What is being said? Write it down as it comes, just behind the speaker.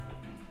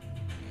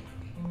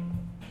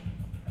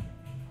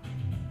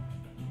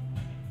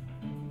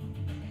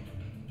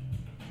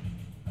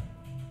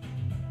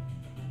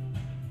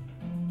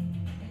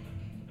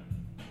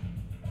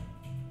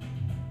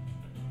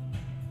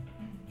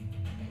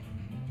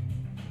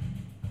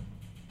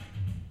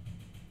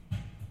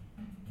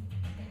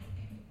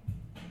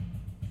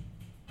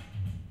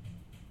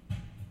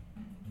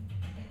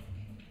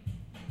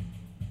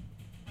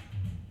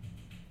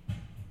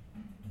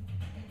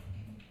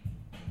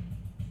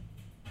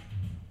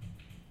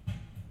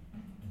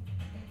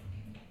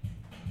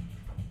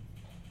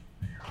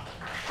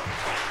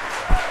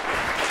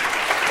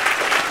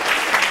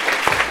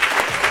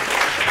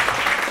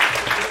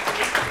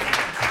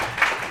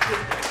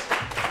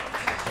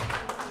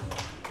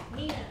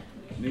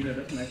Nina,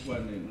 that's next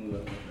one. Move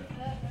up.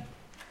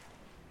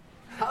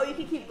 Oh, you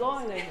can keep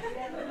going then.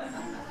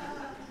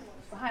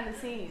 Behind the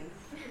scenes.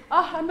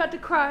 Oh, I'm about to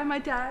cry. My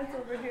dad's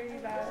over here, you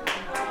guys.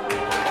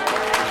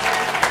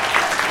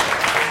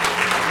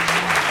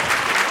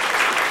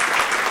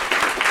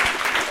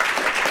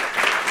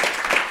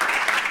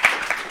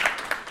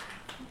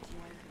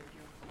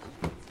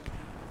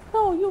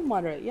 No, you'll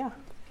moderate, yeah.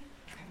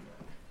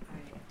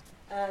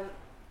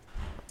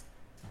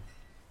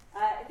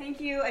 Thank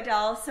you,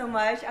 Adele, so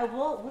much.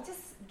 We'll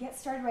just get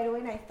started right away.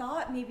 And I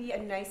thought maybe a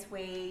nice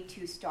way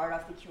to start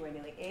off the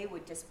Q&A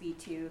would just be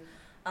to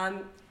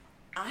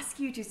ask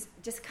you to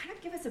just kind of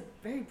give us a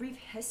very brief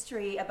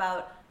history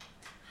about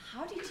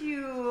how did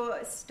you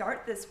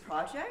start this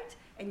project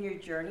and your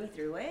journey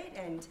through it.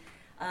 And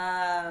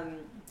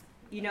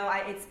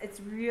it's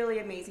really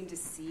amazing to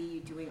see you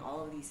doing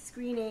all of these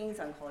screenings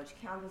on college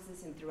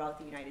campuses and throughout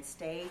the United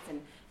States,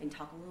 and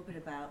talk a little bit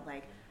about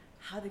like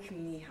how the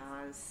community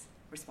has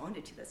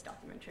responded to this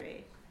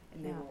documentary,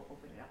 and then we'll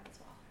open it up as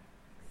well.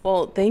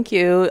 Well, thank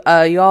you.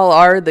 You all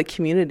are the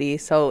community,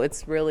 so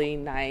it's really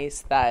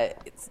nice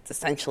that it's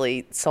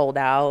essentially sold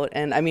out.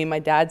 And I mean, my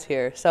dad's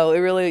here, so it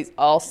really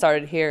all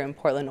started here in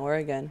Portland,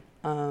 Oregon.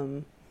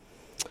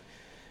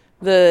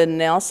 The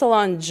nail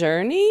salon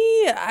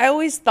journey, I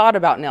always thought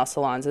about nail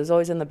salons. It was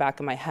always in the back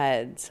of my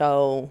head.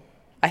 So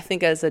I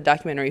think as a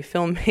documentary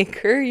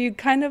filmmaker, you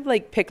kind of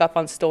like pick up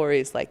on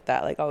stories like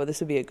that. Like, oh, this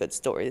would be a good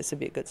story. This would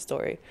be a good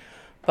story.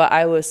 But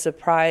I was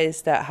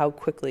surprised at how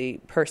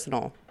quickly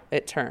personal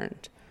it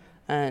turned.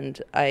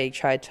 And I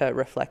tried to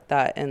reflect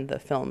that in the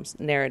film's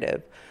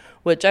narrative,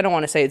 which I don't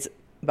want to say it's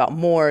about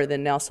more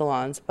than nail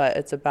salons, but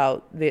it's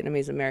about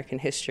Vietnamese American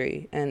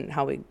history and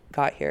how we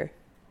got here.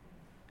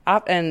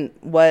 And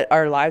what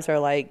our lives are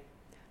like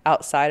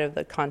outside of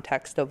the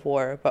context of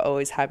war, but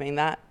always having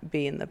that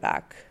be in the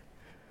back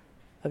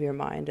of your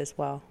mind as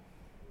well.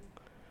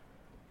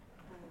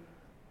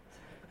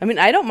 I mean,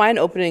 I don't mind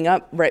opening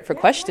up for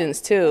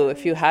questions, too,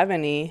 if you have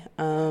any.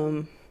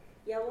 We'll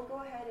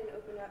go ahead and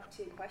open up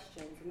to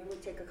questions, and then we'll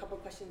take a couple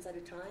questions at a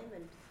time.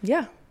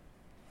 Yeah.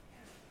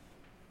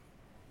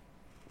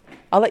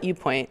 I'll let you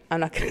point. I'm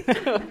not going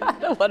to. I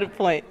don't want to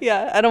point.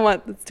 Yeah, I don't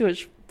want too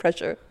much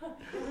pressure. Go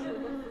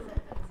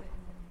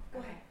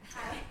ahead.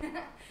 Hi.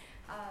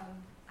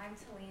 I'm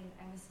Talene.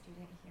 I'm a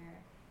student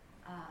here,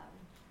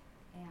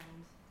 and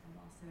I'm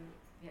also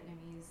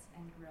Vietnamese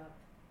and grew up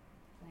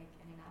in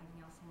and out of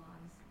nail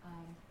salons.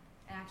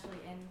 And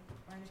actually in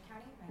Orange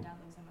County, my dad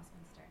lives in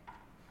Westminster.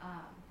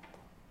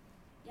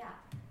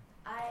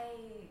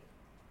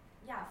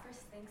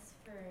 First, thanks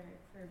for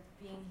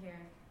being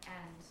here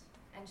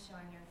and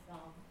showing your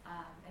film.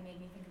 It made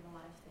me think of a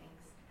lot of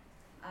things.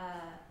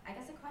 I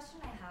guess a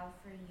question I have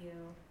for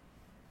you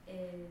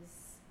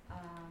is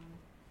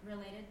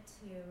related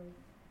to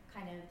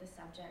kind of the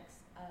subjects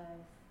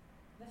of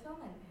the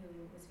film and who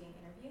was being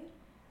interviewed.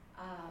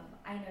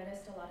 I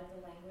noticed a lot of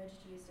the language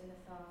used in the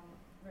film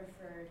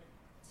referred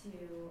to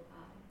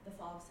the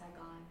fall of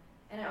Saigon,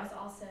 and it was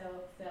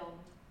also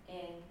filmed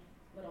in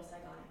Little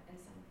Saigon in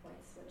some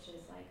points, which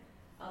is like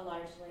a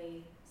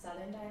largely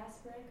southern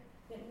diasporic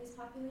Vietnamese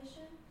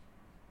population,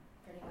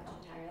 pretty much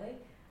entirely.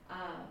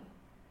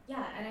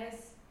 And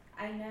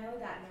I know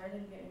that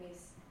northern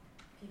Vietnamese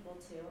people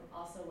too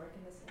also work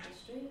in this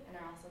industry and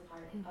are also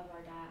part of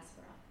our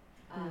diaspora.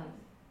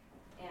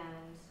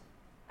 And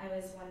I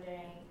was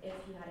wondering if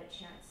you had a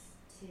chance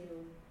to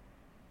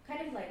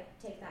kind of like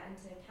take that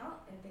into account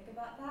and think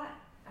about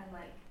that, and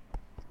like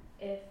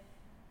if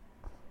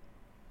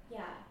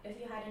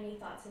you had any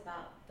thoughts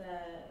about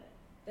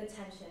the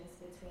tensions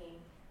between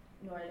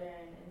northern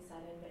and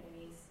southern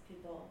Vietnamese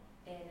people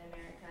in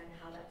America and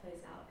how that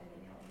plays out in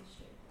the nail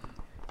industry.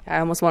 I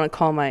almost want to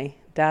call my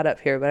dad up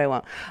here, but I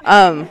won't.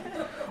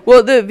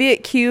 Well, the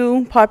Viet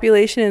Q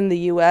population in the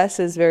U.S.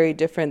 is very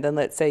different than,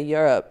 let's say,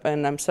 Europe.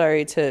 And I'm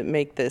sorry to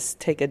make this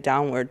take a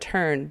downward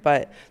turn,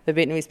 but the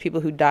Vietnamese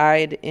people who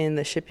died in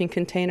the shipping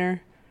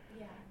container,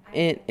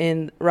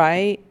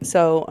 right?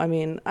 So, I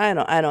mean,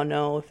 I don't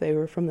know if they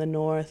were from the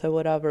north or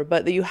whatever,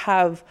 but you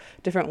have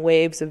different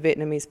waves of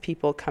Vietnamese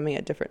people coming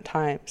at different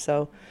times.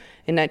 So,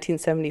 in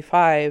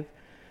 1975,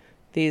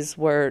 these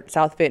were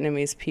South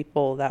Vietnamese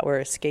people that were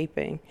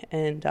escaping,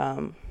 and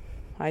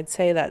I'd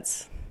say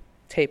that's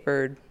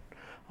tapered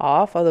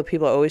off, although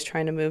people are always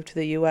trying to move to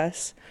the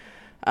U.S.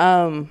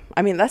 I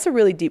mean, that's a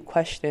really deep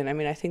question. I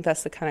mean, I think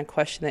that's the kind of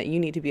question that you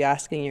need to be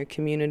asking your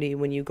community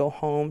when you go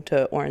home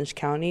to Orange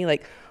County.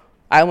 Like,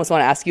 I almost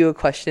want to ask you a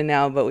question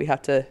now, but we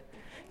have to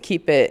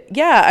keep it.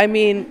 Yeah, I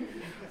mean,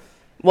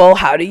 well,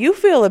 how do you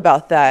feel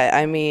about that?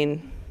 I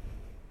mean,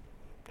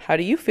 how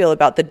do you feel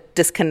about the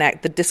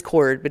disconnect, the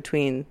discord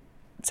between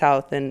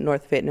South and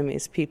North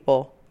Vietnamese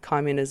people,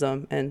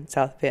 communism and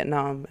South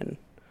Vietnam? And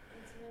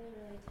it's really,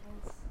 really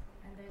tense,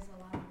 and there's a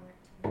lot of work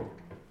to be done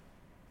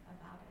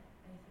about it,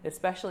 I think.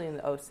 Especially in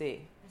the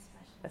OC.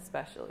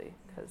 Especially,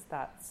 because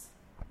that's,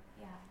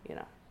 you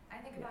know. I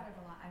think about it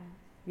a lot. I'm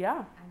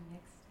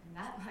mixed in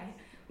that my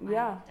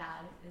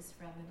dad is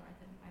from the north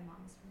and my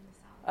mom is from the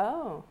south.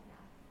 Oh.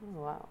 Yeah.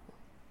 Oh, wow.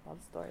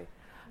 Love story.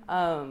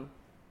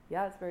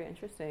 Yeah, it's very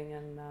interesting.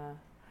 And I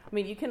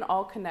mean, you can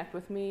all connect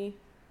with me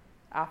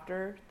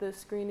after the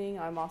screening.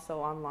 I'm also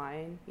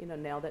online,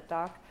 Nailed It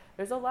Doc.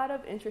 There's a lot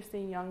of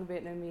interesting young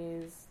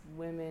Vietnamese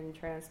women,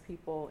 trans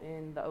people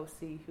in the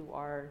OC who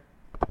are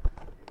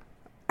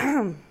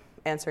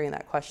answering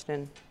that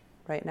question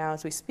right now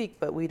as we speak,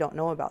 but we don't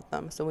know about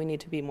them. So we need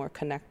to be more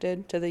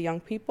connected to the young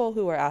people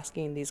who are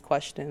asking these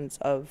questions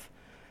of,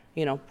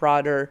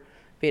 broader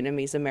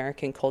Vietnamese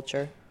American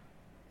culture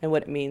and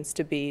what it means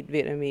to be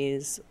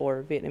Vietnamese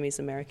or Vietnamese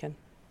American.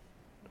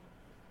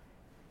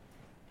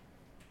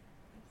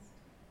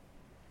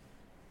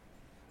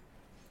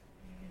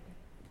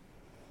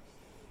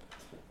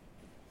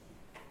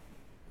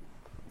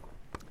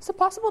 Is it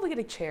possible to get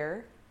a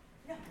chair?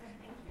 No,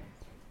 thank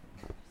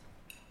you.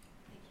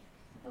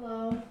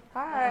 Hello.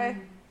 Hi.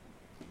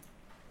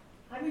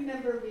 I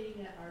remember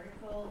reading an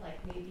article, like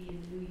maybe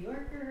in New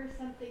Yorker or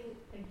something,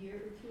 a year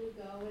or two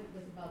ago. It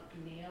was about the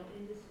nail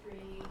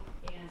industry,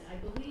 and I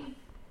believe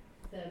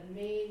the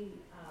main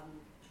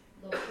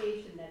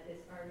location that this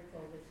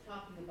article was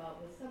talking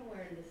about was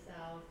somewhere in the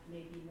South,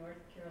 maybe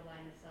North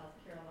Carolina, South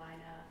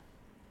Carolina,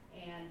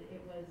 and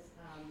it was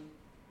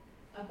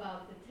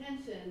about the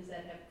tensions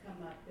that have come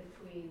up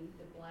between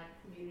the Black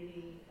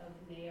community of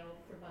nail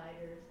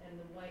providers and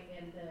the white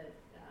and the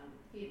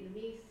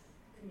Vietnamese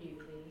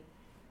community.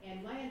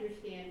 And my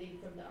understanding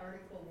from the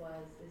article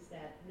is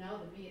that now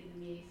the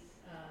Vietnamese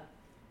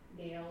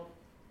nail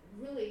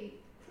really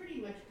pretty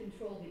much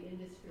control the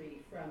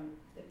industry, from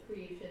the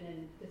creation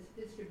and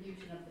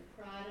distribution of the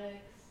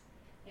products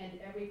and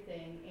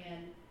everything.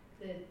 And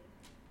the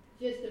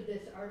gist of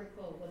this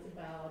article was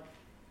about,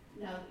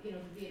 now, the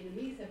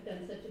Vietnamese have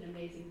done such an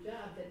amazing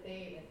job that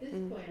they, at this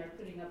point, are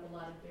putting up a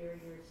lot of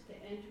barriers to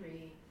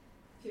entry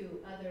to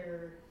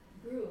other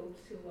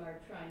groups who are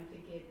trying to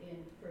get in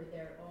for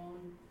their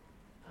own,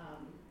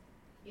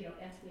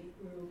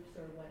 ethnic groups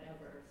or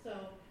whatever. So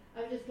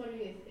I was just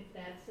wondering if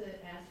that's an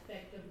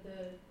aspect of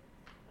the...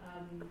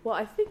 Well,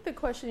 I think the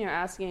question you're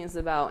asking is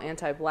about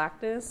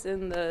anti-Blackness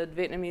in the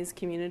Vietnamese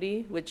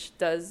community, which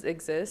does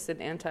exist,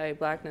 and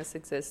anti-Blackness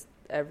exists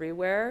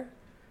everywhere.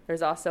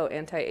 There's also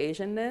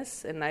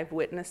anti-Asianness, and I've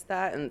witnessed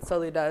that, and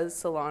so does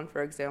Salon,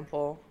 for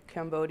example,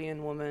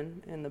 Cambodian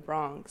woman in the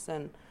Bronx.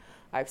 And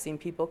I've seen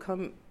people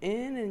come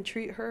in and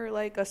treat her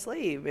like a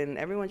slave, and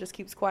everyone just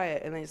keeps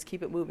quiet, and they just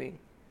keep it moving.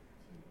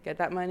 Get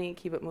that money,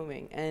 keep it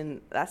moving.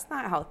 And that's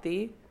not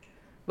healthy.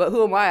 But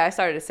who am I? I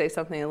started to say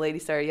something, and a lady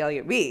started yelling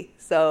at me.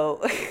 So.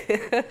 Do you know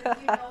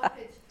if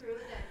it's true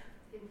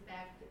that, in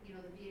fact, the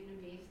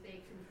Vietnamese,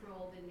 they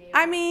control the nail?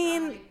 I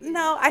mean,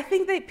 no, I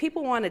think that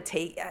people want to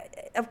take,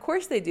 of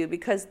course they do,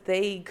 because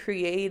they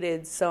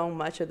created so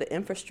much of the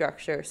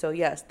infrastructure. So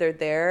yes, they're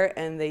there,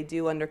 and they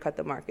do undercut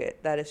the market.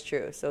 That is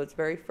true. So it's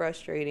very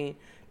frustrating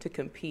to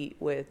compete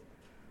with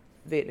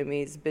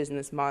Vietnamese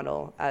business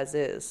model as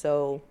is.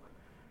 So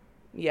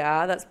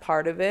yeah, that's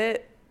part of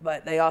it.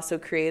 But they also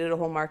created a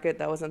whole market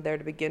that wasn't there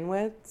to begin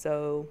with.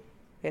 So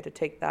we had to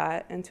take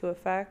that into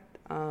effect.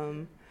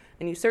 And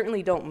you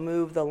certainly don't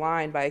move the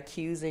line by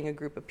accusing a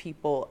group of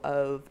people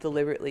of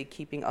deliberately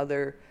keeping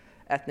other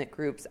ethnic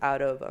groups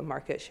out of a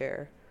market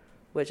share,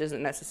 which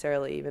isn't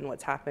necessarily even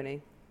what's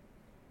happening.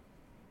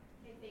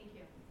 Okay, thank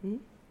you. Mm-hmm.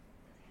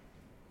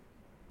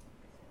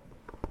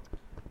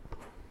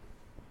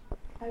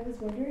 I was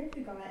wondering if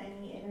you got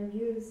any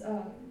interviews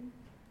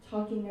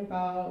talking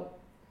about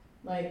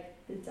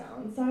the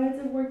downsides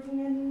of working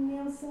in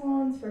nail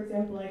salons. For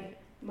example,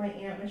 my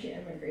aunt, when she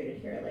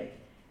immigrated here,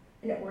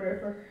 in order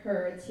for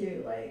her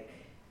to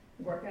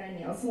work at a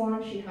nail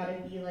salon, she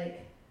had to be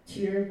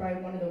tutored by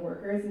one of the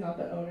workers and not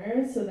the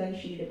owners. So then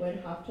she would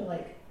have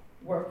to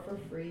work for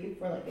free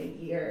for a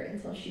year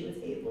until she was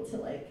able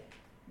to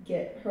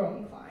get her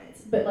own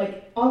clients.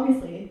 But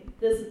obviously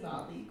this is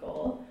not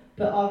legal.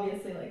 But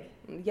obviously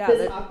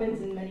this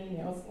happens in many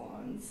nail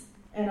salons.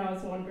 And I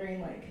was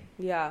wondering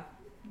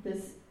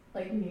this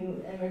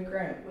new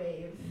immigrant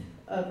wave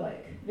of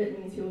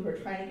Vietnamese people who are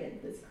trying to get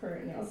into this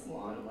current nail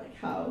salon,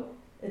 how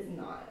it's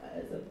not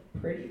as a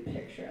pretty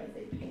picture as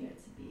they paint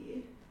it to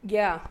be.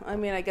 Yeah, I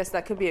mean, I guess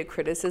that could be a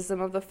criticism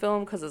of the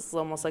film because it's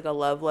almost like a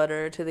love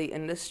letter to the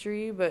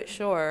industry, but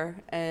sure.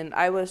 And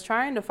I was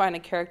trying to find a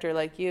character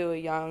like you, a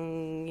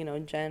young,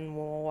 Gen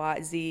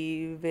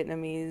Z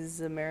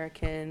Vietnamese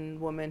American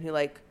woman who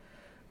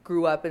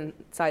grew up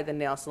inside the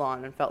nail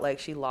salon and felt like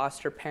she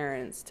lost her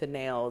parents to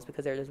nails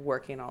because they're just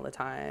working all the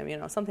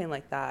time, something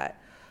like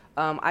that.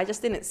 I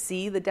just didn't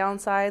see the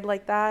downside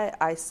like that.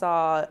 I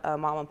saw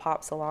mom and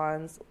pop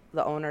salons.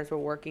 The owners were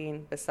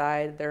working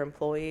beside their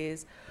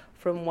employees.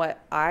 From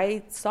what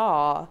I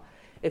saw,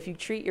 if you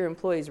treat your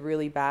employees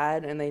really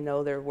bad and they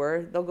know their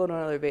worth, they'll go to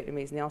another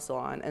Vietnamese nail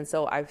salon. And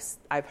so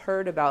I've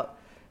heard about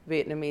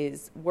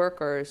Vietnamese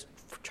workers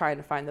trying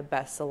to find the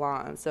best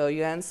salon. So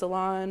Yuan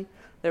Salon,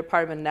 they're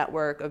part of a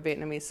network of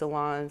Vietnamese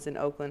salons in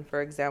Oakland,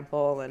 for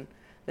example, and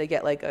they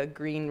get a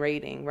green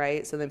rating,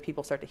 right? So then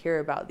people start to hear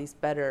about these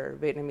better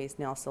Vietnamese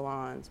nail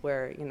salons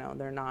where,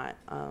 they're not,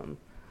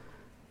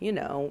 you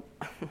know,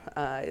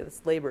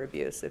 it's labor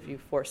abuse if you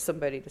force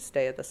somebody to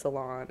stay at the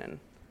salon and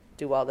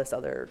do all this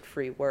other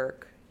free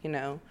work, you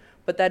know.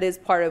 But that is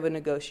part of a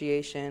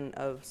negotiation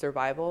of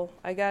survival,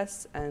 I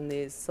guess, and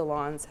these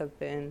salons have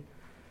been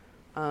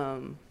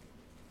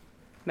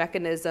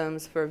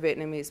mechanisms for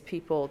Vietnamese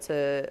people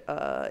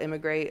to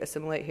immigrate,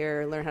 assimilate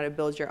here, learn how to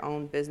build your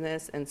own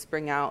business and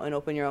spring out and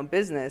open your own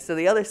business. So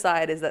the other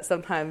side is that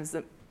sometimes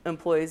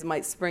employees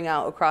might spring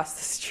out across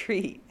the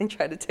street and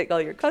try to take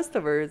all your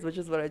customers, which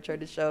is what I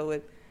tried to show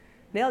with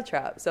Nail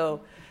Trap.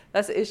 So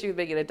that's the issue with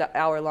making an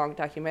hour-long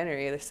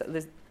documentary.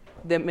 There's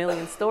the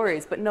million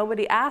stories, but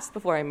nobody asked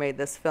before I made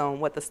this film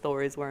what the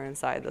stories were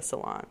inside the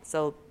salon.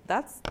 So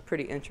that's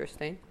pretty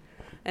interesting.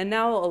 And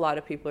now a lot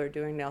of people are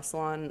doing nail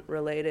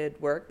salon-related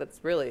work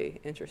that's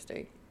really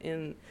interesting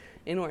in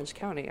Orange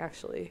County,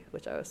 actually,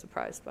 which I was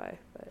surprised by.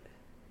 But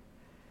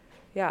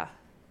yeah.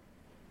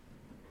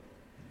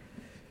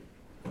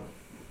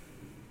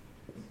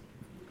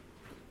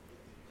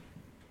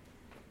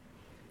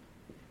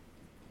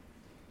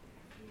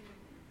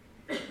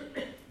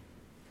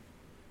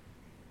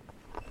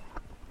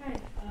 Hi,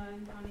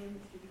 I'm Connie, I'm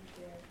the student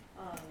here.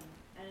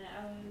 And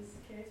I was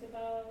curious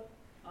about,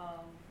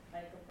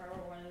 like, a part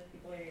where one of the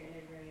people you're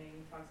interviewing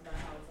talks about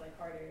how it's, like,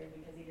 harder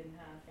because he didn't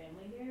have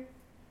family here.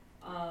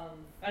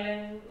 But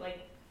I'm, like,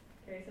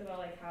 curious about,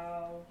 like,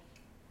 how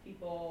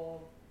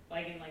people,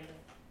 like, in, like,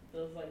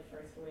 those, like,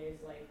 first waves,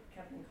 like,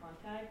 kept in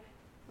contact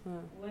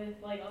with,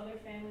 like, other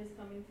families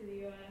coming to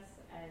the U.S.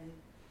 and,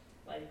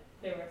 like,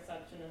 their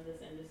reception of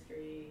this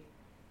industry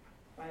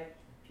by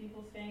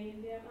people staying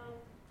in Vietnam.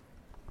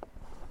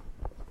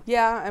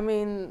 Yeah, I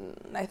mean,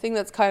 I think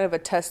that's kind of a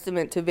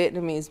testament to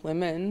Vietnamese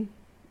women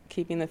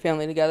keeping the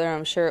family together.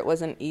 I'm sure it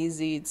wasn't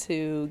easy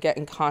to get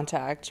in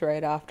contact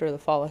right after the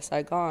fall of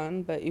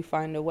Saigon, but you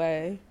find a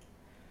way.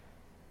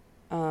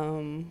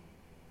 I'm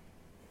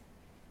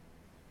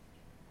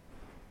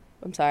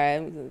sorry,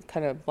 I'm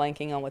kind of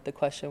blanking on what the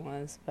question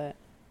was, but...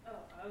 Oh,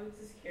 I was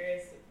just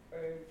curious, or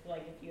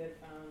like if you had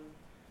found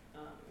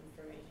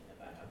information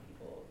about how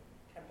people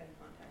kept in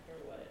contact or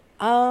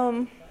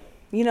what.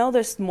 You know,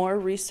 there's more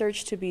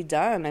research to be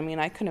done. I mean,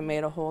 I could have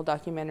made a whole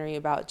documentary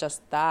about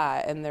just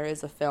that, and there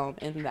is a film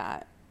in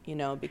that, you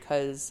know,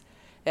 because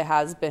it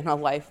has been a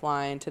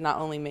lifeline to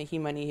not only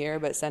making money here,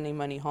 but sending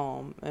money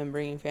home and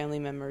bringing family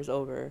members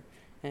over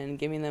and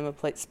giving them a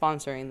place,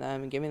 sponsoring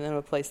them and giving them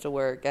a place to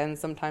work, and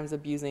sometimes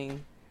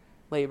abusing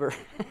labor.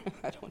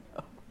 I don't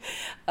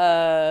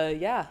know.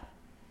 Yeah.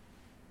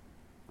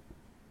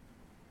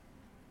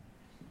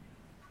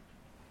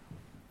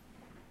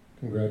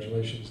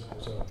 Congratulations. That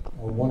was a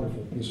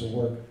wonderful piece of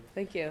work.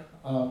 Thank you.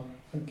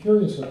 I'm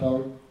curious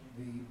about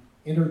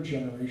the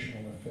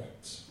intergenerational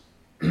effects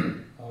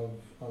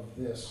of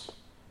this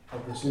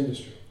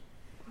industry.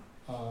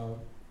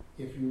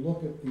 If you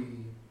look at the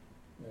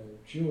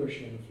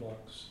Jewish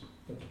influx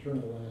at the turn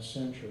of the last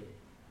century,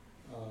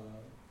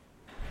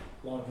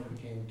 a lot of them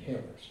became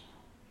tailors.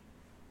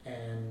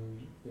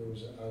 And there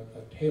was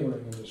a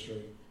tailoring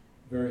industry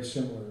very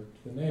similar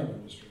to the nail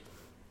industry.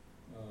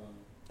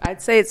 I'd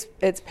say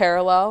it's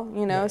parallel,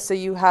 you know, Yeah. so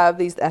you have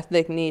these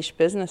ethnic niche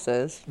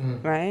businesses,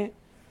 Mhm. right?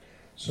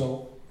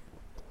 So,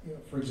 you know,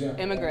 for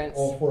example, Immigrants.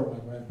 all four of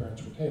my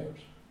grandparents were tailors.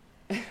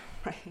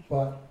 Right.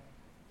 But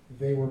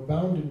they were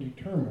bound and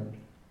determined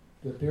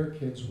that their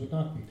kids would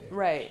not be tailors.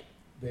 Right.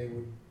 They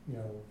would, you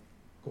know,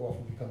 go off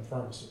and become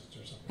pharmacists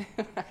or something.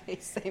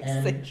 Right. Same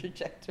And-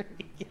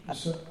 trajectory. Yeah.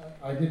 So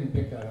I didn't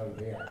pick that out of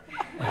the air.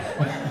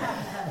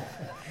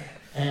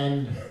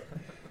 And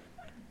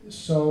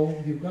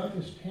so you've got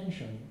this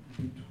tension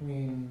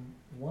between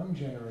one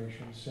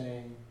generation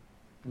saying,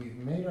 we've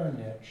made our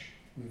niche,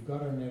 we've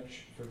got our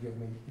niche, forgive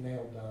me,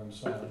 nailed down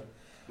solid,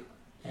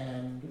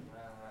 and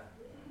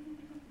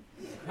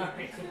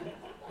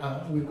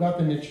we've got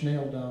the niche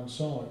nailed down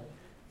solid,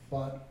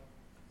 but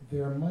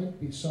there might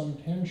be some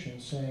tension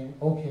saying,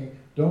 okay,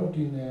 don't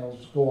do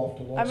nails, go off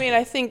to law I mean,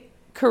 school. I think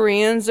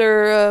Koreans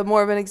are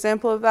more of an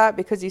example of that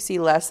because you see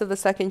less of the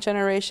second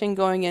generation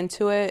going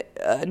into it.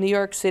 New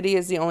York City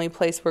is the only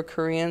place where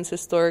Koreans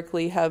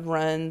historically have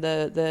run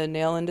the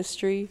nail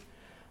industry.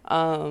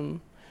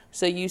 So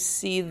you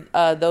see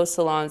those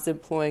salons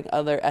employing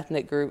other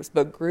ethnic groups,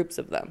 but groups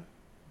of them,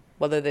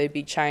 whether they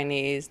be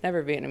Chinese,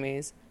 never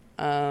Vietnamese,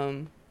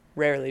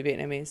 rarely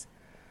Vietnamese,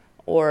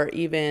 or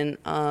even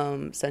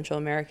Central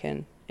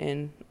American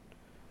in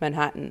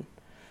Manhattan.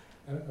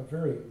 A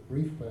very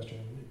brief question,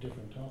 a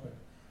different topic.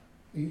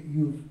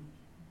 You've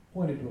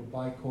pointed to a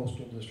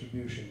bi-coastal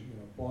distribution, you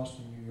know,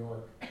 Boston, New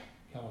York,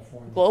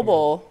 California.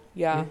 Global,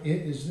 yeah.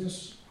 Is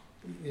this,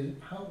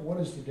 what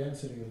is the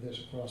density of this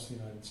across the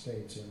United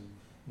States in,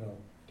 you know,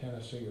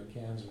 Tennessee or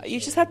Kansas? You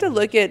just have to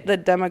look at the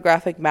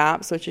demographic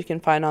maps, which you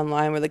can find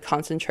online, where the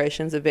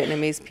concentrations of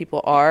Vietnamese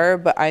people are.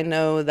 But I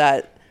know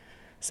that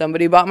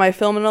somebody bought my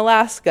film in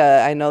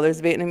Alaska. I know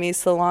there's Vietnamese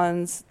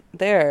salons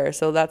there.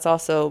 So that's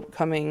also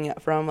coming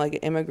from like an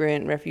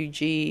immigrant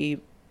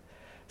refugee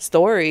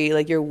story.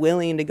 Like you're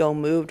willing to go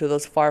move to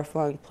those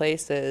far-flung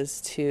places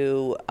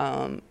to,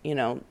 you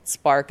know,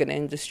 spark an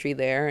industry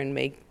there and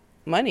make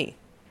money.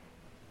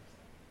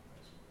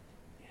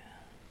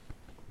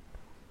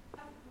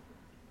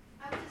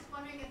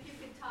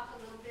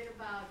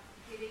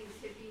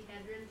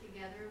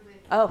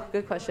 Oh,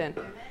 good question.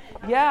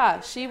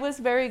 Yeah, she was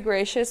very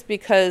gracious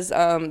because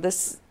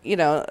this,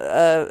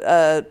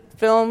 a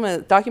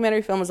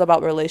documentary film is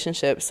about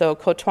relationships. So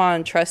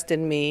Kotuan trusted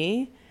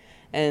me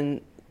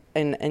and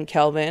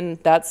Kelvin.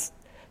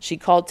 She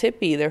called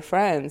Tippy. They're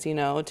friends,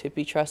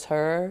 Tippy trusts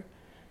her,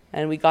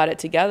 and we got it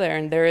together.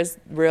 And there is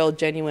real,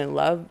 genuine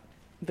love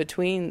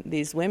between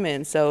these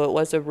women. So it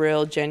was a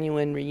real,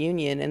 genuine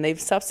reunion. And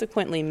they've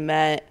subsequently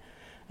met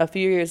a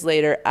few years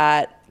later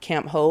at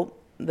Camp Hope,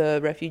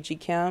 the refugee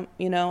camp.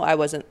 I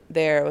wasn't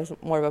there. It was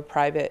more of a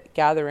private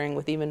gathering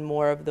with even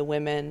more of the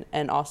women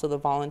and also the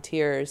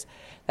volunteers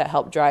that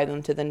helped drive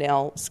them to the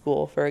nail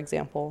school, for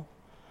example.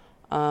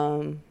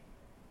 So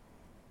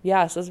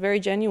it's very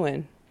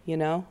genuine,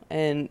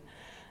 and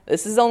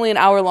this is only an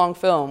hour-long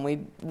film.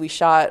 We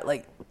shot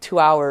like 2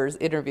 hours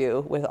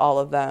interview with all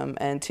of them,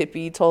 and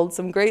Tippy told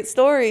some great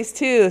stories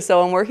too.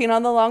 So I'm working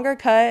on the longer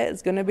cut.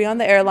 It's going to be on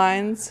the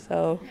airlines,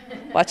 so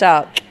watch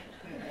out.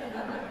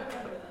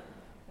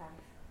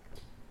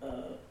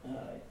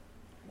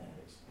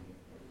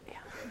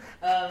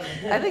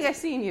 I think I've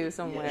seen you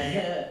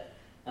somewhere.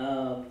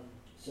 Yeah.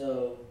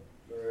 So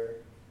for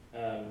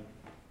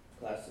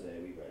class today,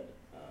 we read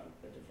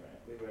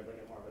like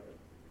a more of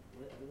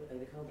like what are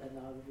they called?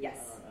 Ethnography? Yes.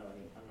 I'm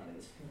not in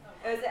this.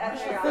 It was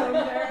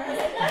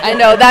ethnography. I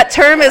know that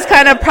term is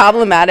kind of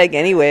problematic,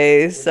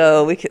 anyways.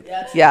 So we could,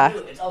 yeah.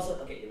 It's also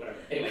okay. Whatever.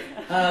 Anyway,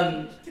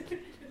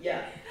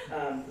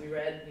 we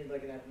read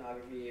like an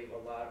ethnography, a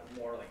lot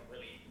more like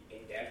really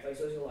in-depth like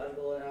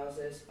sociological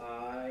analysis.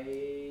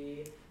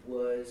 I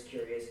was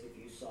curious if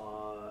you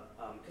saw,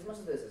 because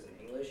most of this is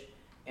in English,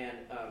 and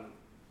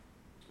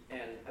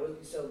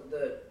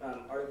the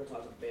article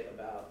talks a bit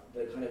about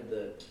the kind of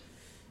the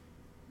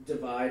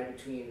divide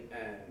between,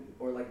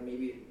 or like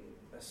maybe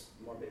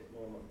a more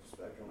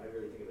spectrum. I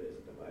really think of it as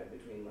a divide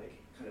between like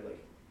kind of like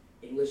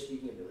English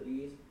speaking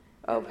abilities.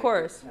 Oh, of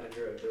course. Kind of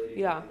your ability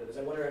Yeah. to do this.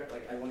 I wonder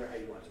how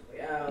you want it to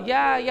play out.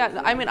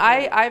 Yeah. I mean,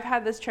 I've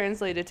had this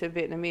translated to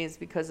Vietnamese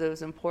because it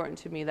was important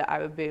to me that I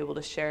would be able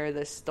to share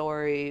this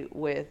story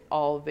with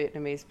all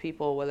Vietnamese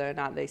people, whether or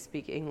not they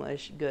speak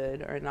English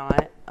good or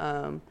not.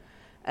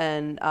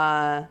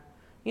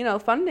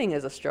 Funding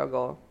is a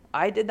struggle.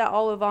 I did that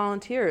all with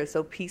volunteers.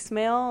 So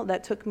piecemeal,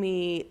 that took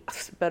me a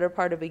better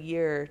part of a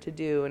year to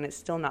do, and it's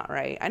still not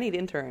right. I need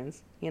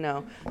interns,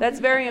 That's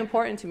very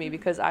important to me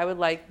because I would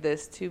like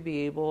this to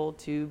be able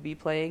to be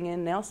playing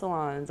in nail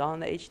salons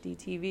on the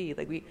HDTV,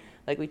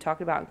 like we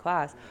talked about in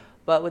class.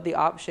 But with the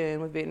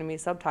option with Vietnamese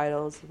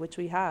subtitles, which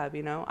we have,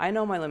 I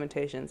know my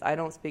limitations. I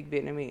don't speak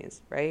Vietnamese,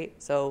 right?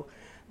 So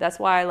that's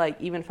why,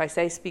 even if I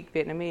say speak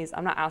Vietnamese,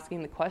 I'm not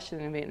asking the question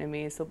in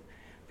Vietnamese. So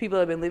people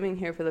that have been living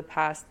here for the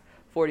past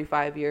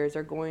 45 years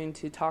are going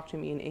to talk to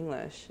me in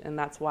English, and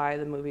that's why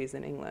the movie is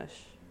in English,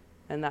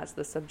 and that's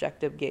the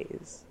subjective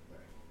gaze.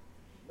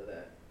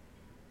 But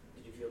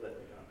did you feel that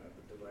the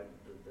divide,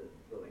 the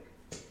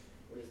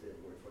what is the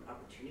word for it?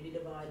 Opportunity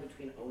divide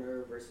between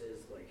owner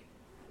versus like?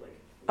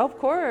 Of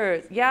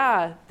course,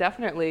 yeah,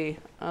 definitely,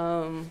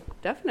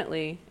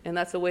 definitely, and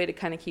that's a way to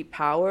kind of keep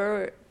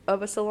power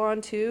of a salon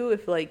too.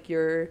 If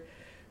you're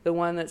the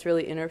one that's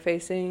really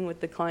interfacing with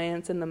the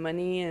clients and the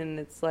money, and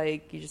it's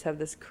like you just have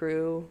this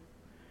crew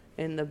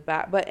in the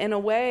back. But in a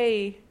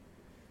way,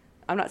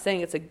 I'm not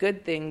saying it's a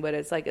good thing, but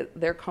it's like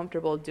they're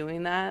comfortable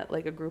doing that.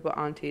 Like a group of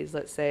aunties,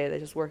 let's say, they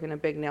just work in a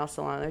big nail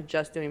salon. They're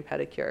just doing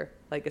pedicure,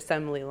 like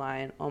assembly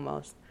line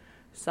almost.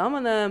 Some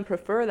of them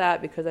prefer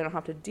that because they don't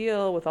have to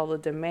deal with all the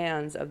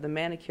demands of the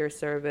manicure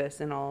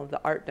service and all of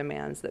the art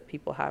demands that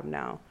people have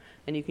now.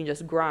 And you can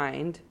just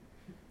grind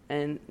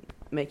and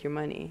make your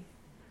money.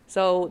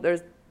 So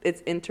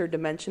it's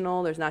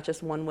interdimensional. There's not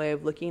just one way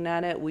of looking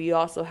at it. We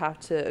also have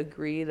to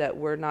agree that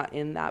we're not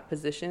in that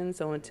position.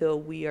 So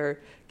until we are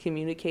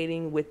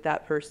communicating with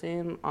that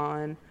person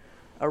on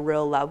a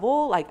real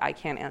level, I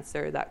can't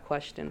answer that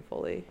question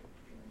fully.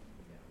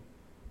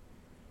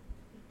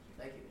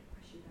 Thank you.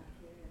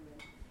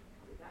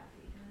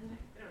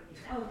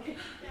 Okay.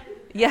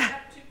 Yeah. I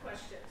have two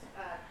questions.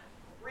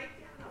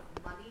 Breakdown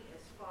of money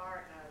as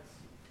far as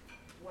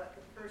what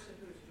the person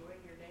who's doing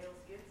your nails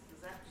gets,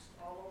 is that just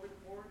all over the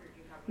board, or do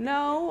you have?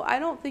 No, I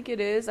don't think it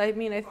is. I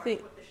mean, I as far as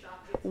think what the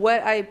shop gets?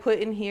 what I put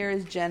in here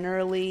is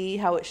generally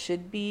how it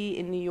should be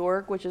in New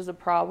York, which is a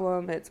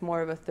problem. It's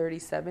more of a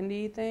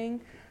 30-70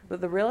 thing. But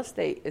the real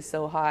estate is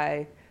so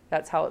high,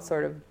 that's how it's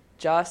sort of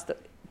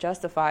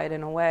justified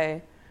in a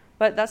way.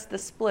 But that's the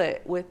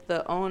split, with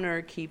the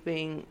owner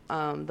keeping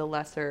the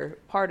lesser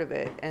part of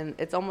it. And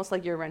it's almost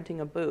like you're renting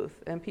a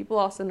booth. And people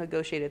also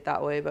negotiate it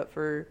that way, but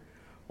for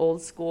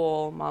old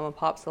school mom and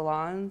pop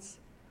salons,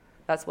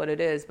 that's what it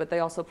is. But they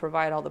also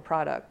provide all the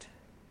product.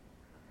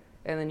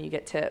 And then you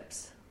get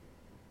tips.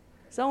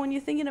 So when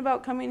you're thinking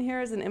about coming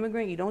here as an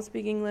immigrant, you don't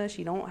speak English,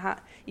 you don't have,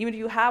 even if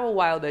you have a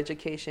wild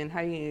education,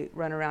 how do you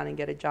run around and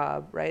get a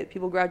job, right?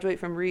 People graduate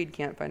from Reed,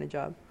 can't find a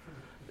job.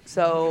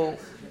 So...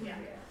 Yeah.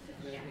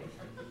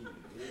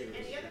 And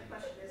the other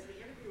question is, the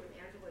interview with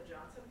Angela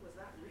Johnson, was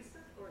that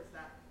recent, or is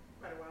that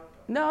quite a while ago?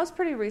 No, it's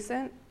pretty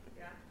recent.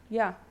 Yeah?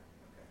 Yeah. Okay.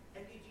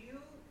 And do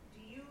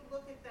you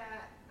look at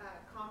that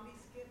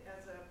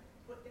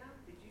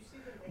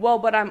Well,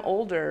 but I'm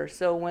older,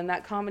 so when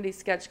that comedy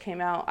sketch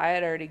came out, I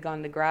had already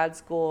gone to grad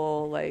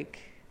school. Like,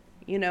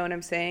 you know what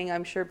I'm saying?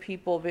 I'm sure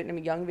people,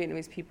 young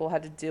Vietnamese people,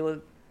 had to deal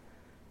with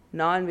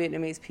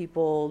non-Vietnamese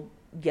people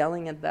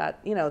yelling at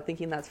that, you know,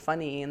 thinking that's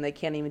funny, and they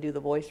can't even do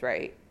the voice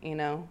right, you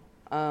know?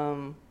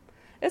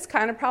 It's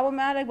kind of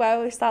problematic, but I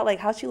always thought, like,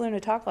 how'd she learn to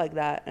talk like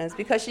that? And it's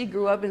because she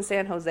grew up in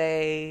San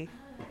Jose,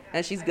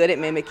 and she's good at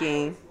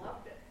mimicking.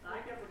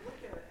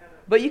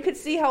 But you could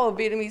see how a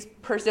Vietnamese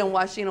person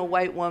watching a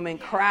white woman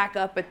crack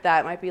up at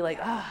that might be like,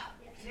 ah.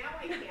 Now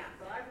I can't,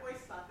 but I've always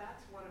thought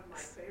that's one of my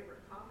favorite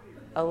comedy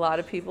movies. A lot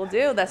of people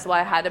do. That's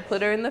why I had to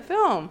put her in the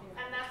film.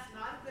 And that's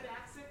not a good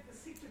accent, because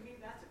see, to me,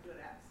 that's a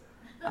good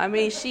accent. I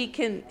mean, she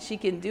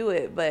can do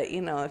it, but, you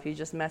know, if you're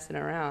just messing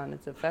around,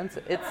 it's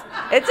offensive.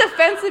 It's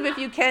offensive if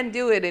you can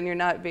do it and you're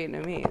not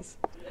Vietnamese.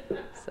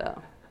 So.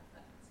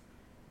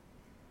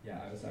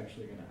 Yeah, I was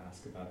actually going to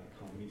ask about the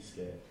comedy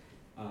skit.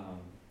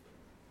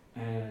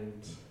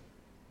 And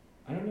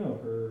I don't know,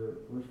 her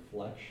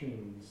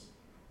reflections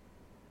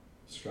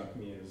struck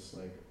me as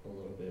like a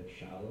little bit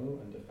shallow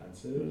and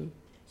defensive. Mm-hmm.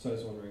 So I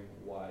was wondering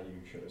why you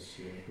chose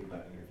to include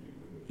that interview.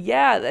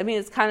 Yeah, I mean,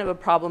 it's kind of a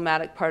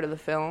problematic part of the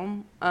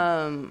film.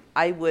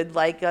 I would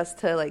like us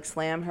to like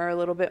slam her a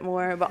little bit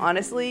more, but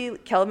honestly,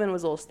 Kelvin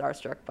was a little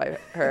starstruck by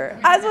her,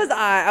 as was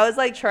I. I was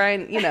like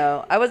trying, you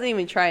know, I wasn't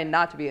even trying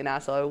not to be an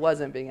asshole. I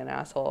wasn't being an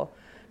asshole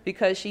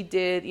because she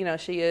did, you know,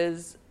 she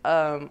is, you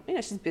know,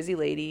 she's a busy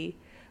lady.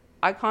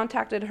 I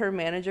contacted her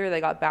manager. They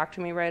got back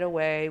to me right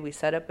away. We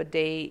set up a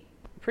date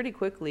pretty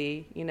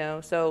quickly, you know,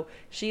 so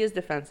she is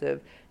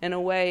defensive. In a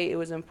way, it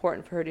was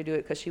important for her to do it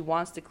because she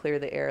wants to clear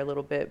the air a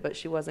little bit, but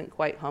she wasn't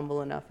quite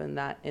humble enough in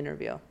that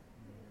interview.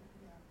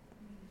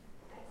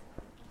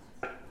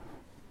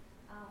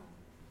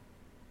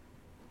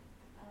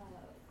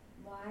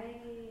 Why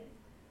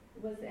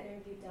was the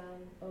interview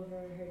done over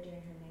her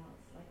doing her nails?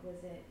 Like,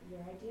 was it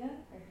your idea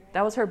or her?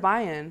 That was her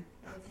buy-in.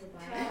 That was her buy-in?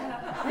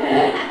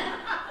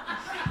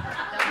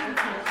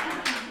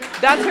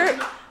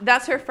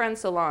 That's her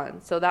friend's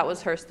salon, so that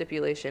was her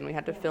stipulation. We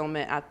had to film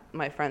it at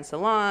my friend's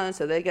salon,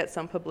 so they get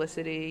some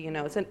publicity. You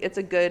know, it's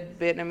a good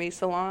Vietnamese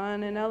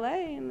salon in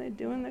LA, and they're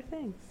doing their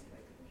thing.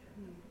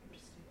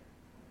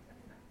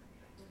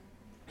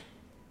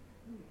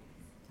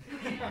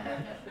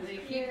 They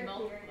keep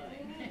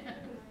multiplying.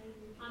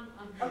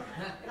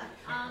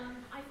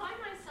 I find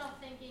myself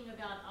thinking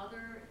about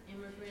other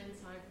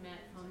immigrants I've met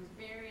from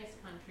various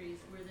countries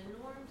where the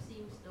norm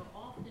seems to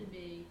often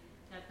be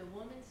that the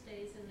woman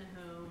stays in the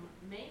home,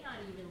 may not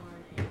even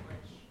learn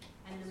English,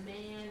 and the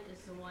man is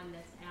the one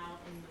that's out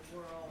in the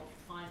world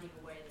finding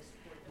a way to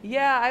support the family.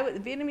 Yeah,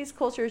 Vietnamese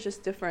culture is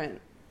just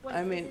different. My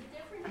question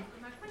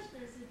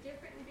is it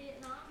different in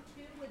Vietnam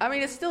too? I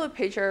mean, it's still a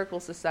patriarchal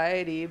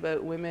society,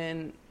 but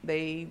women,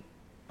 they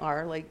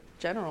are like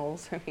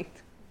generals. I mean.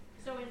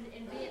 So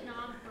in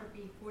Vietnam,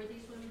 before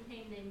these women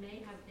came, they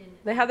may have been...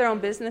 They have their own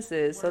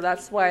businesses, so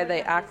that's why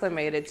they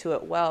acclimated to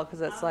it well,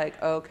 because it's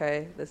like,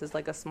 okay, this is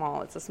like it's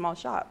a small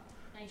shop.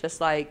 Just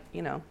like,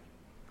 you know,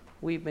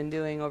 we've been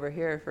doing over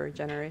here for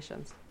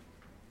generations.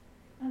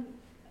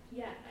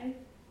 Yeah,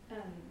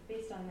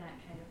 based on that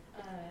kind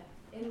of,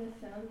 in the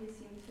film you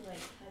seem to like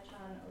touch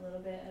on a little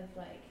bit of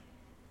like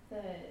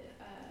the,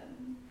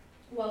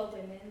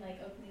 women like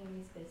opening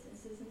these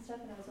businesses and stuff,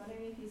 and I was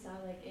wondering if you saw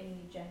like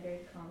any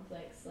gendered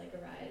conflicts like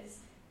arise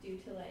due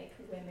to like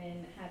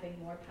women having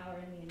more power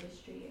in the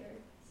industry or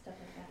stuff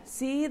like that.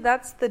 See,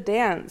 that's the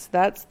dance.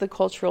 That's the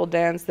cultural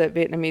dance that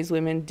Vietnamese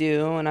women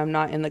do, and I'm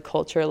not in the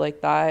culture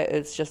like that.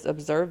 It's just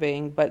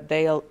observing, but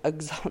they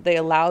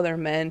allow their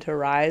men to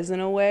rise in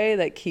a way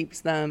that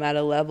keeps them at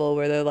a level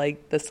where they're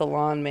like the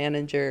salon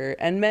manager.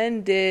 And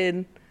men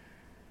did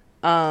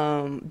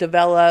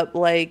develop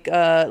like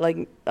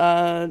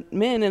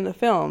men in the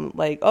film,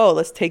 like, oh,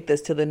 let's take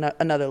this to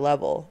another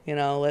level. You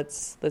know,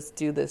 let's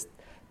do this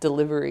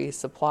delivery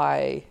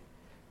supply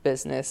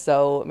business.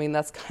 So I mean,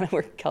 that's kind of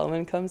where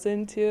Kelvin comes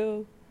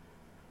into.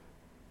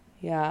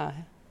 Yeah.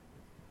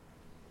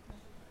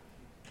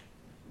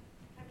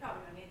 I'm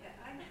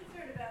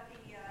concerned about the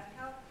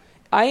health.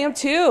 I am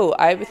too.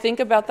 I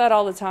think about that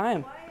all the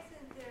time. Why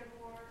isn't there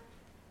more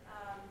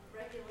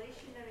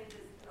regulation?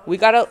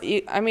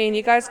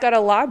 You guys gotta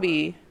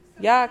lobby.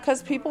 Yeah,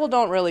 because people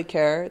don't really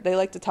care. They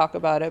like to talk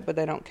about it, but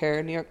they don't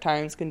care. New York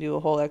Times can do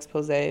a whole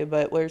expose,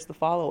 but where's the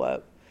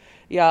follow-up?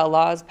 Yeah, a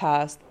law is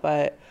passed,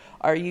 but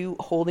are you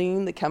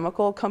holding the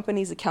chemical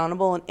companies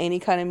accountable in any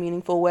kind of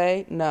meaningful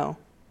way? No.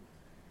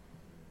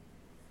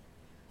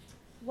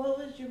 What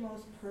was your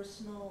most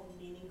personal,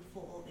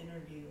 meaningful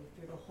interview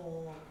through the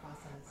whole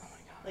process? Oh my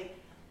God.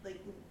 Like,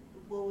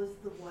 what was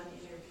the one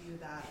interview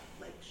that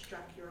like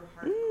struck your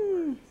heart?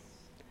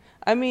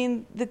 I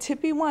mean, the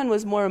Tippy one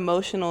was more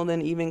emotional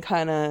than even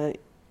kind of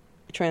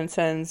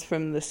transcends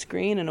from the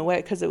screen in a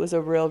way, because it was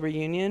a real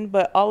reunion.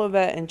 But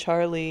Olivet and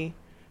Charlie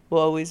will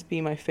always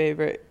be my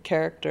favorite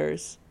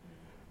characters.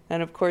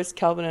 And of course,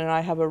 Kelvin and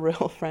I have a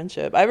real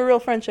friendship. I have a real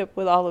friendship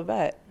with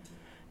Olivet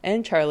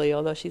and Charlie,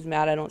 although she's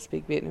mad I don't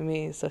speak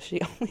Vietnamese, so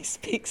she only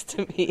speaks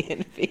to me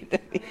in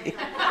Vietnamese.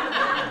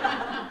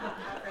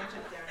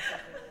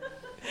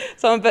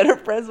 So I'm better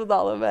friends with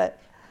Olivet.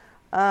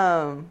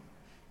 But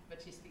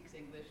she speaks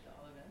English to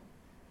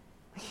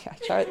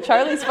Olivet. Yeah,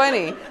 Charlie's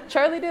funny.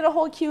 Charlie did a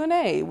whole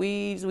Q&A.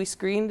 We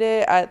screened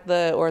it at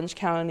the Orange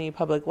County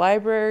Public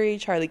Library.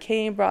 Charlie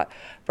came, brought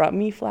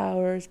me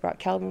flowers, brought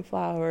Calvin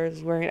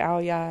flowers, wearing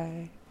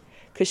Aoyai.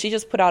 Because she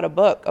just put out a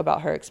book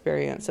about her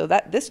experience. So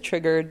this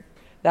triggered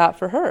that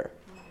for her.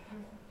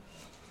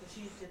 So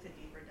she's just a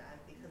deeper dive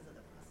because of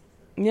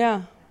the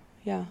process.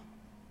 Yeah.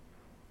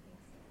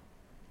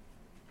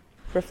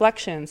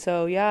 Reflection.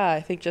 So yeah,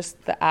 I think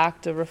just the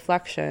act of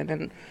reflection.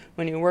 And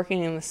when you're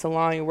working in the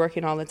salon, you're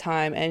working all the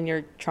time and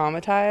you're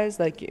traumatized,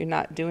 like you're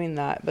not doing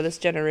that. But this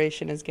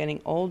generation is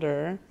getting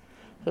older.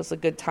 So it's a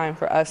good time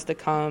for us to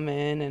come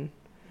in and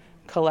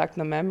collect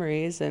the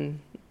memories and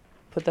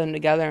put them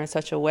together in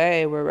such a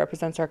way where it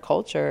represents our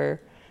culture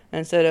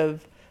instead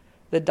of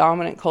the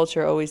dominant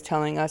culture always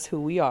telling us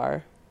who we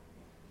are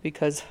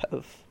because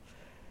of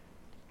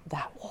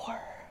that war.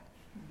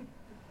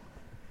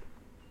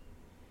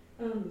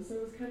 So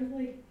it was kind of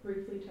like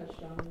briefly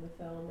touched on in the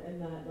film, and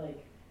that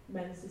like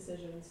men's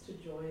decisions to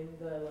join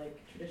the like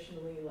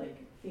traditionally like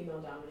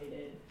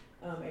female-dominated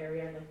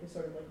area and like the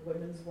sort of like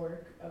women's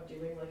work of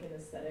doing like an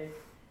aesthetic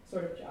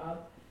sort of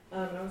job.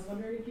 I was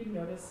wondering if you've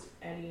noticed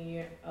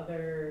any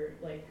other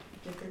like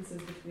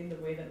differences between the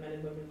way that men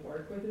and women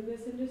work within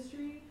this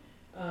industry,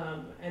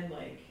 and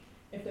like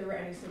if there were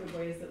any sort of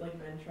ways that like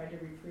men tried to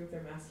reprove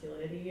their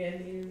masculinity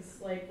in these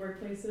like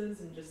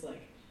workplaces, and just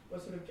like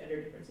what sort of gender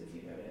differences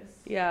you noticed.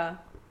 Yeah.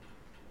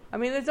 I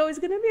mean, there's always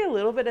going to be a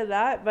little bit of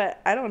that,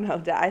 but I don't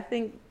know. I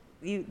think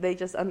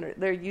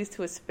they're used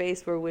to a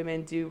space where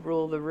women do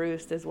rule the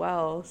roost as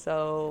well.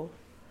 So,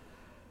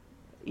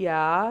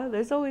 yeah,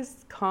 there's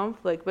always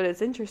conflict, but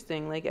it's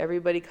interesting. Like,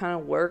 everybody kind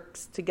of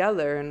works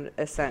together in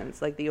a sense.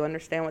 Like, you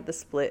understand what the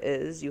split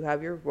is. You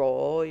have your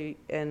role.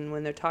 And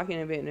when they're talking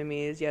to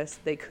Vietnamese, yes,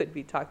 they could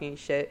be talking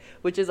shit,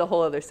 which is a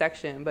whole other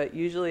section. But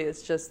usually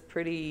it's just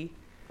pretty,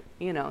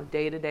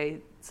 day-to-day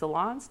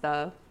salon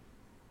stuff.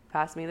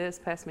 Pass me this,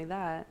 pass me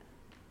that.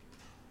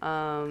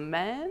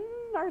 Men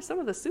are some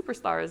of the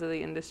superstars of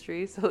the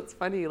industry, so it's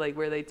funny like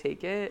where they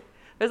take it.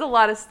 There's a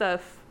lot of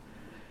stuff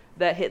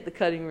that hit the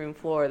cutting room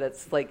floor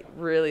that's like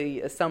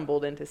really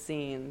assembled into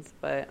scenes,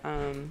 but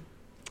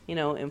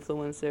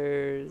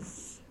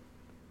influencers,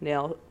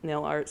 nail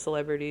art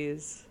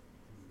celebrities.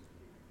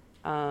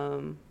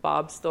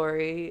 Bob's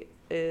story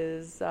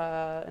is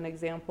an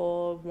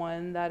example of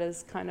one that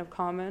is kind of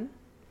common.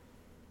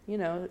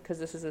 Because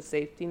this is a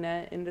safety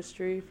net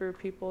industry for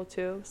people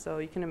too. So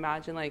you can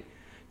imagine like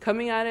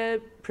coming out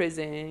of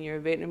prison, you're a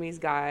Vietnamese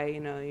guy,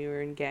 you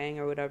were in gang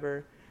or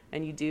whatever,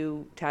 and you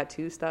do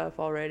tattoo stuff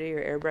already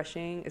or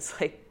airbrushing. It's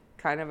like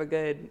kind of a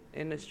good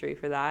industry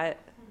for that.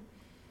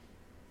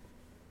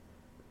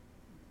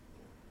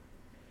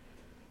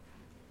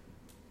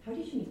 How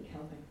did you meet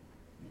Calvin?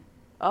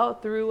 Oh,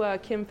 through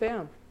Kim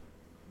Pham.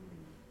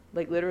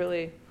 Like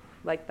literally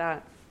like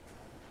that.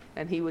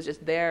 And he was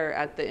just there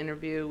at the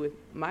interview with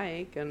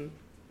Mike, and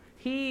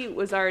he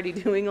was already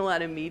doing a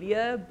lot of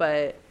media,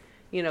 but,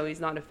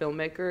 he's not a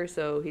filmmaker,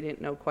 so he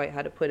didn't know quite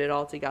how to put it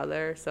all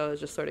together, so it was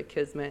just sort of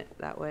kismet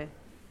that way.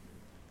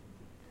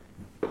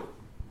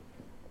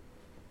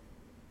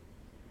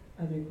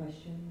 Other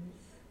questions?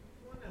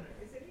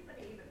 Is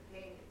anybody even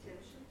paying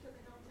attention to the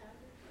health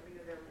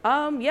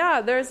hazards?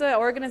 Yeah, there's an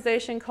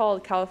organization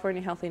called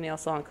California Healthy Nail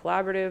Salon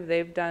Collaborative.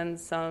 They've done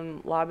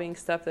some lobbying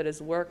stuff that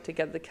has worked to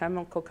get the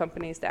chemical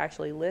companies to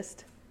actually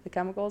list the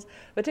chemicals.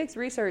 But it takes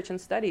research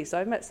and study. So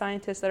I've met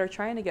scientists that are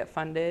trying to get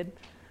funded,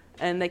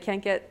 and they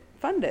can't get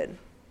funded.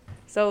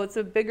 So it's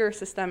a bigger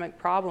systemic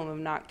problem of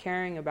not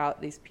caring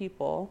about these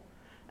people.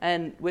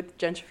 And with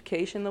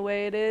gentrification the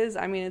way it is,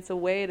 it's a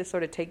way to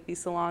sort of take these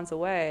salons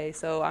away.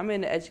 So I'm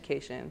into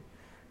education.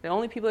 The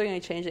only people that are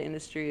going to change the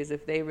industry is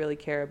if they really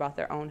care about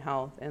their own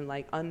health and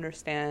like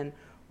understand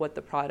what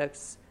the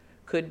products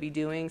could be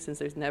doing, since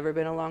there's never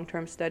been a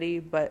long-term study,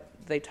 but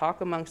they talk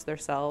amongst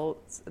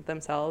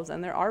themselves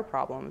and there are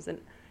problems,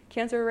 and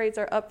cancer rates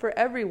are up for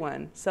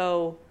everyone.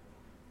 So,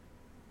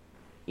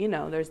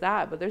 there's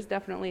that, but there's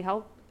definitely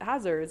health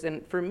hazards.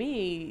 And to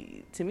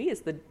me,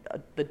 it's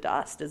the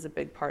dust is a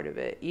big part of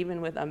it. Even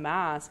with a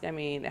mask,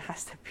 it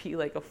has to be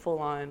like a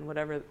full-on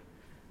whatever.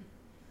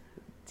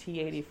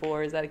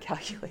 T84, is that a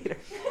calculator?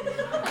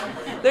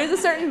 There's a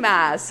certain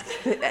mask,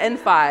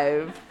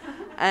 N5,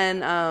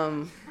 and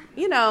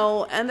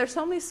and there's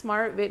so many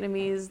smart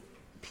Vietnamese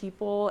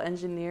people,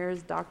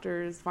 engineers,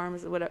 doctors,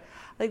 farmers, whatever.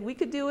 Like, we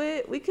could do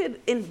it. We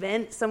could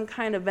invent some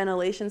kind of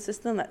ventilation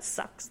system that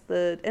sucks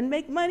and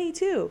make money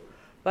too.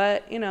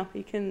 But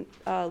you can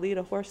lead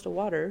a horse to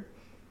water.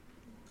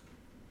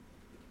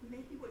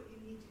 Maybe what you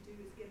need to do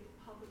is get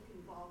the public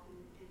involved in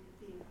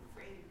being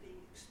afraid of being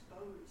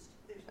exposed.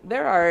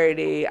 They're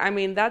already,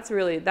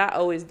 that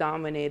always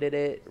dominated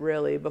it,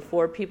 really.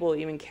 Before people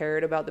even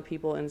cared about the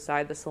people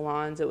inside the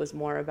salons, it was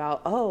more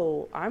about,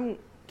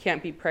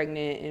 can't be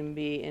pregnant and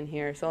be in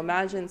here. So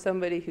imagine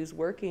somebody who's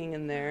working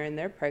in there and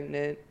they're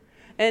pregnant.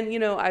 And,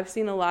 I've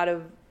seen a lot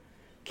of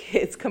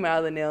kids come out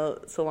of the nail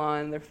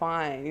salon, they're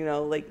fine. You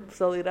know, like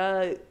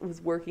Soledad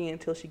was working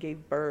until she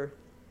gave birth,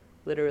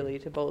 literally,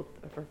 to both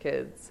of her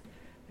kids.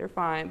 They're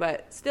fine,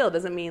 but still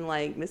doesn't mean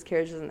like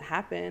miscarriage doesn't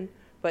happen.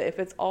 But if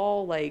it's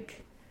all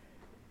like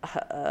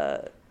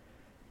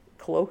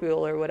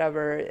colloquial or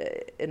whatever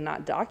and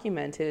not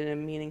documented in a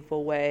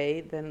meaningful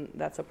way, then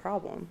that's a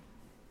problem,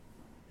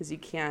 because you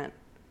can't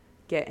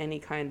get any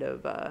kind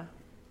of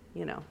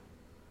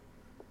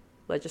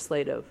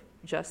legislative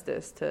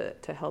justice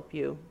to help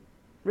you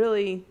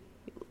really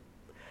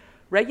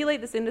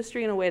regulate this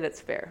industry in a way that's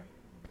fair.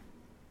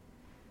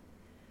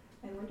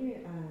 I wonder,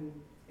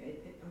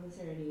 unless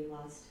there are any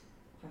last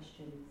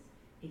questions,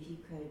 if you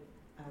could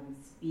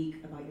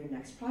speak about your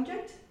next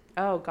project.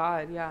 Oh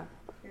God, yeah.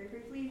 Very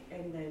briefly,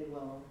 and then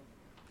we'll.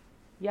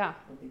 Yeah.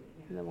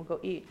 And then we'll go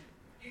eat.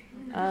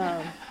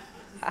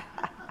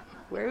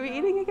 Where are we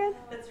eating again?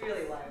 That's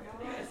really wild.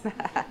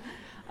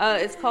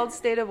 It's called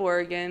State of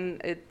Oregon.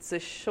 It's a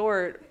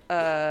short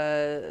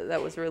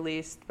that was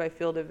released by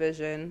Field of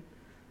Vision.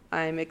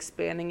 I'm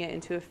expanding it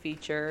into a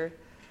feature.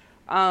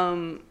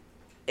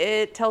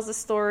 It tells the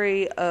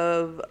story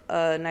of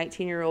a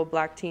 19-year-old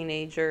black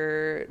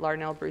teenager,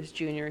 Larnell Bruce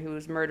Jr., who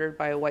was murdered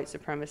by a white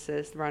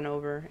supremacist run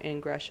over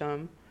in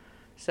Gresham.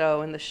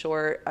 So in the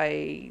short,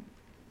 I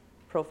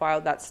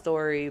profiled that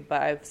story,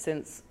 but I've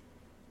since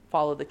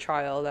followed the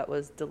trial that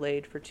was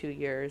delayed for 2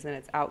 years and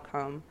its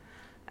outcome.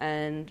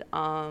 And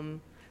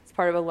it's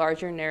part of a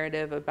larger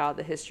narrative about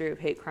the history of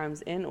hate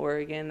crimes in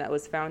Oregon that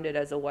was founded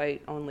as a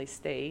white-only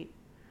state.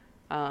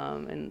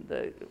 In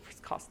the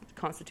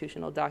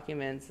constitutional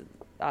documents,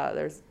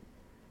 there's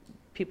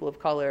people of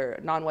color,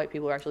 non-white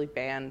people are actually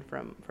banned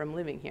from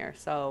living here.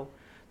 So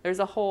there's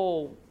a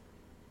whole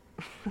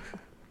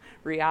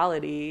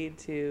reality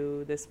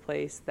to this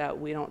place that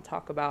we don't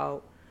talk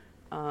about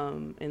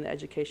in the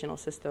educational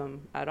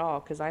system at all,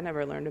 because I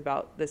never learned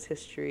about this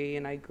history,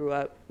 and I grew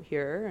up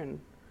here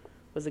and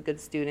was a good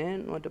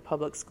student, went to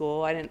public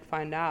school. I didn't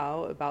find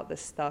out about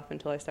this stuff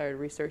until I started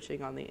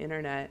researching on the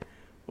internet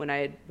when I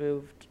had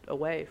moved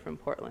away from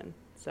Portland.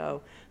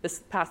 So this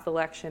past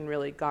election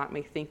really got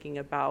me thinking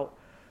about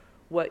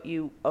what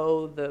you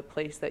owe the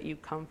place that you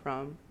come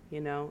from, you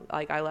know?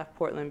 Like, I left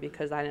Portland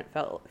because I didn't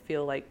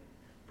feel like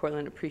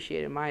Portland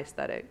appreciated my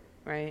aesthetic,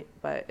 right?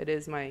 But it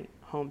is my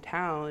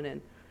hometown,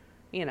 and,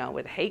 you know,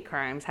 with hate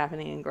crimes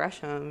happening in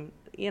Gresham,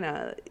 you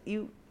know,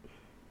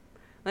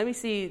 let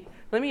me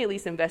at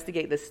least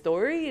investigate the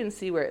story and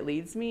see where it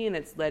leads me, and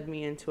it's led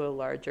me into a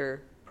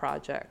larger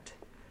project.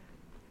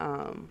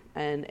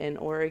 And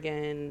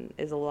Oregon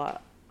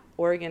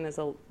is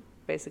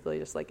basically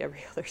just like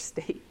every other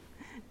state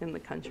in the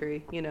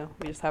country. You know,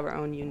 we just have our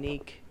own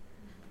unique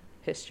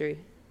history.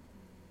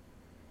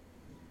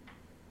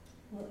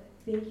 Well,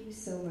 thank you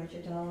so much,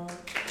 Adele.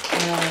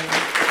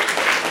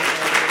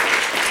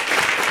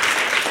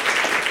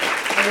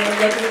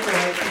 I'm looking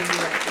forward to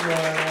your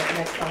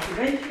next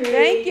documentary.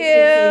 Thank you.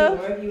 To seeing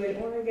more of you in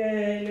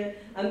Oregon.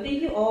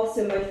 Thank you all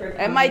so much for coming.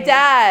 And my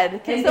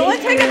dad. Can someone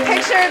take a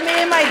picture of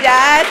me and my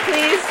dad,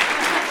 please?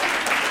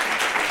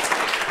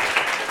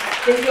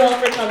 Thank you all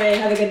for coming.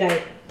 Have a good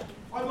night.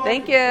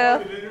 Thank you.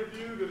 An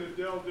interview that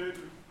Adele did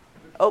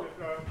on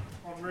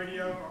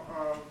radio.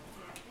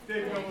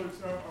 Dave Miller's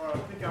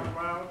Think Out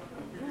Loud.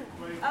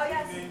 Oh,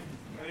 yes.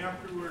 And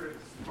afterward,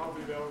 it's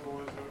probably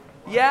available as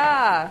a...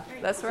 Yeah,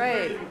 that's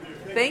right.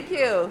 Thank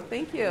you.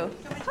 Thank you.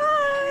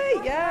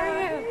 Hi.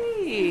 Yeah.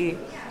 Hey.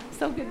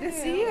 So good to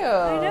see you.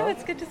 I know,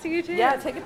 it's good to see you too. Yeah, take a